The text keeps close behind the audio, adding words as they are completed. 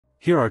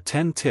Here are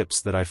 10 tips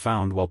that I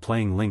found while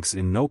playing Lynx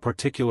in no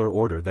particular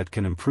order that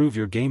can improve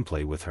your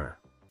gameplay with her.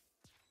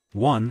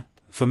 1.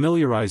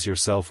 Familiarize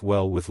yourself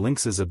well with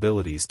Lynx's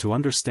abilities to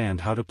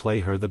understand how to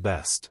play her the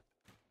best.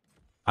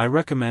 I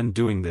recommend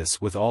doing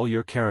this with all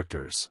your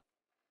characters.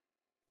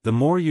 The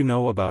more you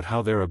know about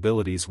how their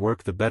abilities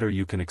work, the better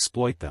you can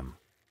exploit them.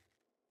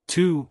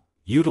 2.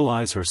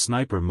 Utilize her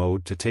sniper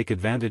mode to take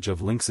advantage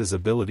of Lynx's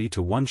ability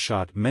to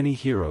one-shot many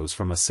heroes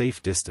from a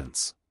safe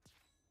distance.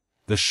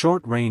 The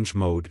short-range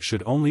mode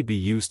should only be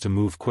used to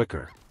move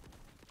quicker.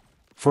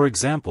 For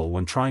example,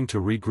 when trying to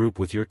regroup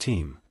with your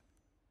team.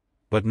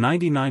 But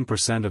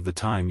 99% of the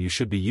time you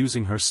should be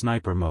using her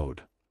sniper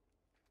mode.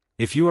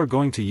 If you are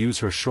going to use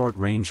her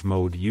short-range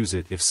mode, use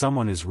it if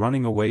someone is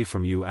running away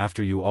from you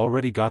after you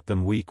already got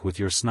them weak with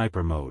your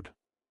sniper mode.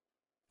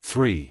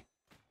 3.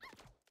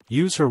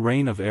 Use her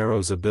rain of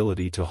arrows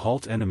ability to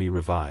halt enemy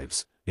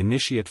revives,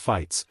 initiate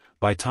fights,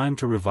 buy time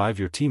to revive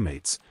your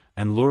teammates,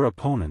 and lure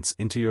opponents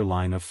into your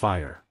line of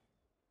fire.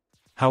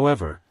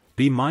 However,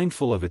 be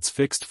mindful of its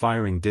fixed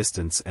firing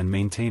distance and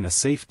maintain a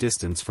safe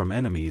distance from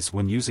enemies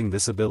when using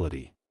this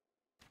ability.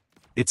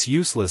 It's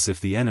useless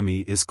if the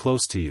enemy is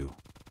close to you.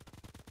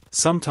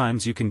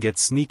 Sometimes you can get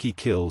sneaky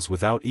kills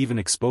without even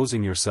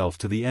exposing yourself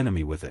to the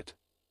enemy with it.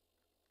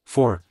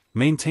 4.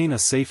 Maintain a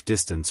safe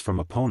distance from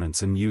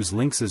opponents and use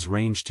Lynx's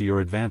range to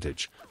your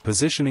advantage,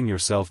 positioning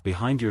yourself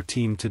behind your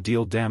team to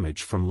deal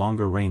damage from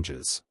longer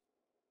ranges.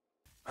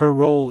 Her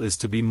role is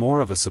to be more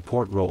of a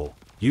support role.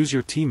 Use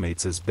your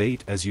teammates as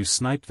bait as you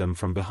snipe them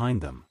from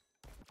behind them.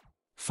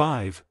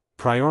 5.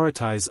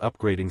 Prioritize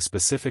upgrading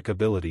specific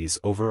abilities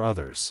over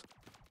others.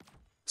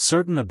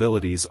 Certain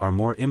abilities are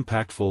more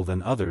impactful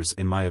than others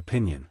in my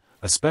opinion,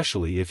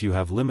 especially if you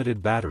have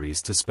limited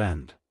batteries to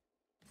spend.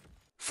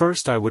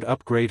 First, I would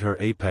upgrade her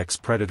Apex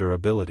Predator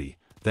ability,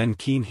 then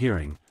Keen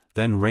Hearing,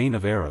 then Rain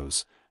of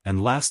Arrows,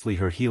 and lastly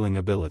her healing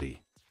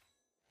ability.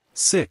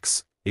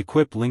 6.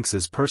 Equip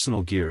Lynx's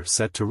personal gear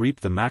set to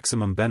reap the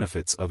maximum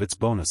benefits of its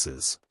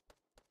bonuses.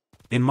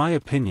 In my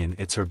opinion,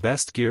 it's her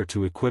best gear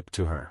to equip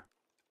to her.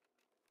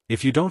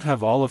 If you don't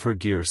have all of her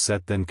gear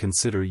set, then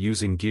consider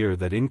using gear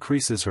that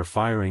increases her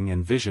firing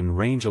and vision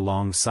range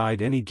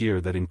alongside any gear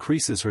that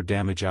increases her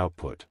damage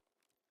output.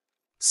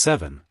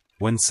 7.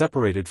 When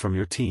separated from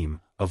your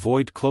team,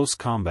 avoid close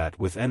combat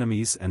with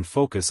enemies and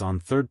focus on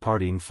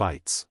third-partying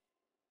fights.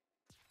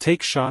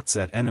 Take shots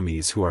at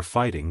enemies who are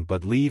fighting,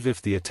 but leave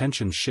if the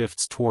attention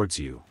shifts towards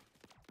you.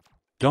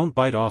 Don't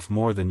bite off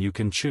more than you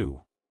can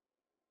chew.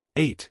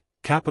 8.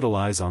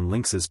 Capitalize on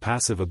Lynx's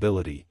passive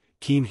ability,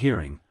 Keen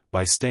Hearing,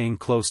 by staying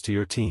close to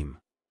your team.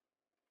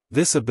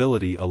 This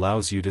ability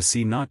allows you to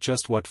see not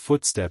just what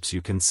footsteps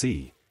you can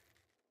see,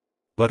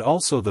 but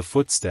also the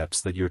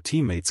footsteps that your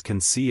teammates can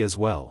see as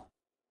well,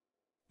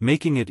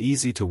 making it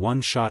easy to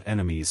one-shot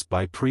enemies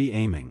by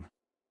pre-aiming.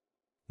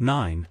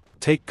 9.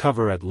 Take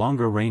cover at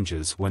longer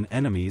ranges when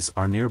enemies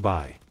are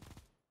nearby.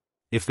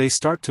 If they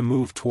start to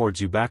move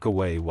towards you, back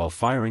away while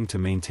firing to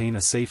maintain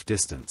a safe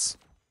distance.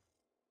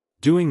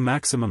 Doing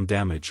maximum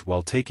damage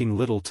while taking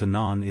little to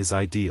none is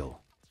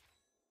ideal.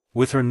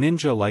 With her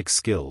ninja-like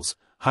skills,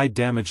 high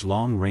damage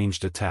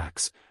long-ranged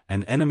attacks,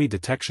 and enemy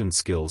detection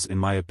skills, in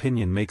my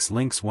opinion, makes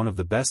Lynx one of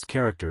the best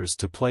characters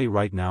to play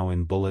right now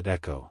in Bullet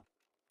Echo.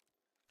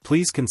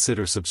 Please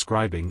consider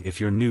subscribing if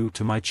you're new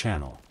to my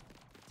channel.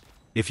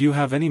 If you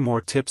have any more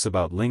tips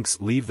about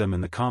Lynx, leave them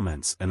in the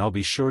comments and I'll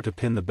be sure to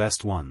pin the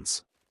best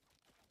ones.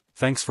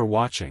 Thanks for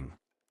watching.